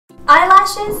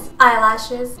Eyelashes,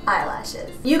 eyelashes,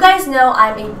 eyelashes. You guys know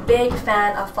I'm a big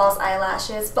fan of false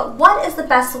eyelashes, but what is the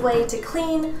best way to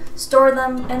clean, store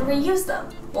them, and reuse them?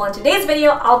 Well, in today's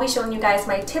video, I'll be showing you guys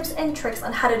my tips and tricks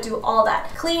on how to do all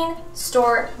that. Clean,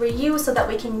 store, reuse, so that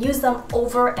we can use them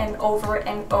over and over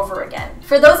and over again.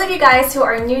 For those of you guys who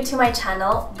are new to my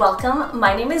channel, welcome.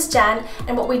 My name is Jen,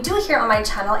 and what we do here on my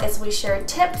channel is we share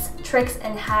tips, tricks,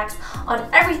 and hacks on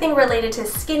everything related to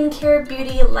skincare,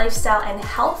 beauty, lifestyle, and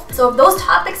health. So if those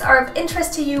topics are of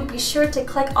interest to you, be sure to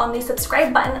click on the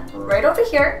subscribe button right over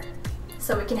here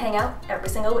so we can hang out every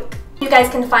single week. You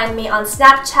guys can find me on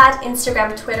Snapchat,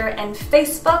 Instagram, Twitter, and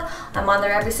Facebook. I'm on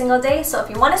there every single day, so if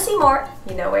you want to see more,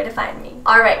 you know where to find me.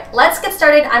 Alright, let's get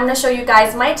started. I'm going to show you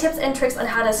guys my tips and tricks on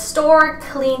how to store,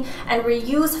 clean, and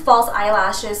reuse false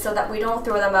eyelashes so that we don't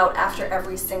throw them out after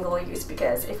every single use,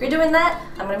 because if you're doing that,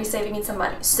 I'm going to be saving you some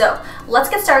money. So let's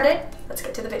get started. Let's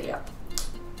get to the video.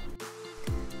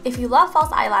 If you love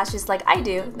false eyelashes like I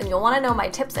do, then you'll want to know my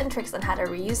tips and tricks on how to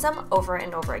reuse them over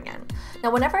and over again. Now,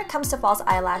 whenever it comes to false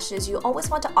eyelashes, you always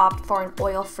want to opt for an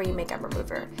oil-free makeup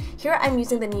remover. Here I'm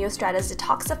using the Neostrata's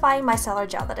Detoxifying Micellar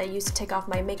Gel that I use to take off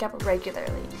my makeup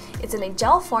regularly. It's in a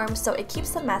gel form, so it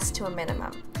keeps the mess to a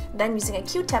minimum. Then, using a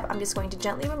Q-tip, I'm just going to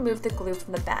gently remove the glue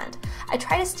from the band. I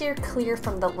try to steer clear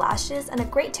from the lashes, and a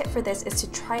great tip for this is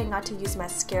to try not to use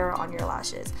mascara on your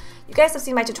lashes. You guys have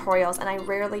seen my tutorials, and I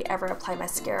rarely ever apply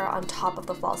mascara on top of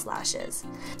the false lashes.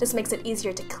 This makes it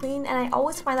easier to clean, and I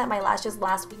always find that my lashes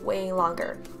last way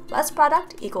longer. Less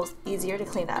product equals easier to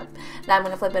clean up. Now I'm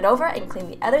going to flip it over and clean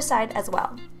the other side as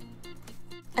well.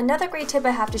 Another great tip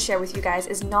I have to share with you guys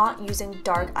is not using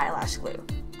dark eyelash glue.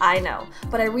 I know,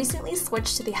 but I recently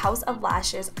switched to the House of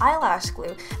Lashes eyelash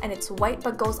glue, and it's white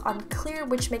but goes on clear,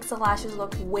 which makes the lashes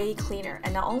look way cleaner,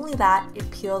 and not only that,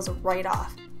 it peels right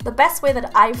off. The best way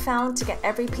that I've found to get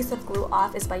every piece of glue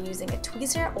off is by using a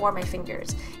tweezer or my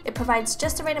fingers. It provides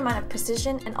just the right amount of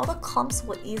precision, and all the clumps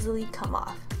will easily come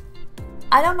off.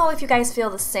 I don't know if you guys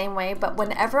feel the same way, but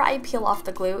whenever I peel off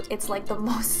the glue, it's like the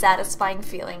most satisfying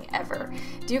feeling ever.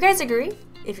 Do you guys agree?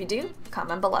 If you do,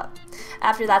 comment below.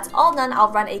 After that's all done,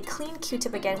 I'll run a clean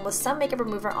Q-tip again with some makeup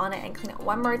remover on it and clean it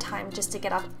one more time just to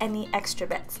get off any extra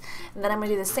bits. And then I'm going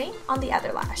to do the same on the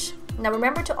other lash. Now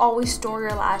remember to always store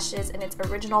your lashes in its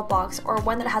original box or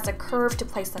one that has a curve to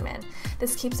place them in.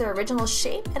 This keeps their original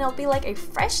shape and it'll be like a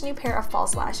fresh new pair of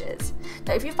false lashes.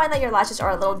 Now if you find that your lashes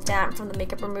are a little damp from the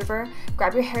makeup remover,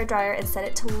 grab your hairdryer and set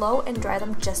it to low and dry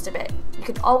them just a bit. You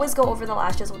can always go over the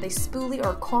lashes with a spoolie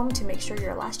or comb to make sure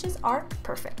your lashes are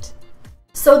perfect.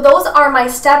 So those are my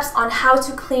steps on how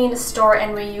to clean, store,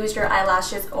 and reuse your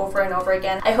eyelashes over and over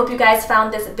again. I hope you guys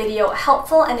found this video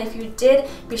helpful, and if you did,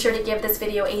 be sure to give this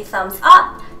video a thumbs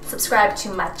up, subscribe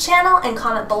to my channel, and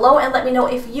comment below and let me know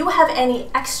if you have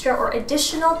any extra or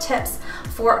additional tips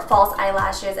for false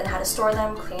eyelashes and how to store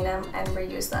them, clean them, and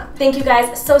reuse them. Thank you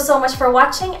guys so much for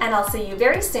watching, and I'll see you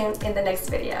very soon in the next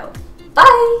video.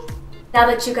 Bye! Now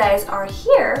that you guys are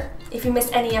here, if you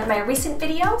missed any of my recent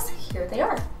videos, here they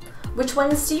are. Which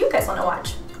ones do you guys want to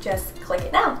watch? Just click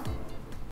it now.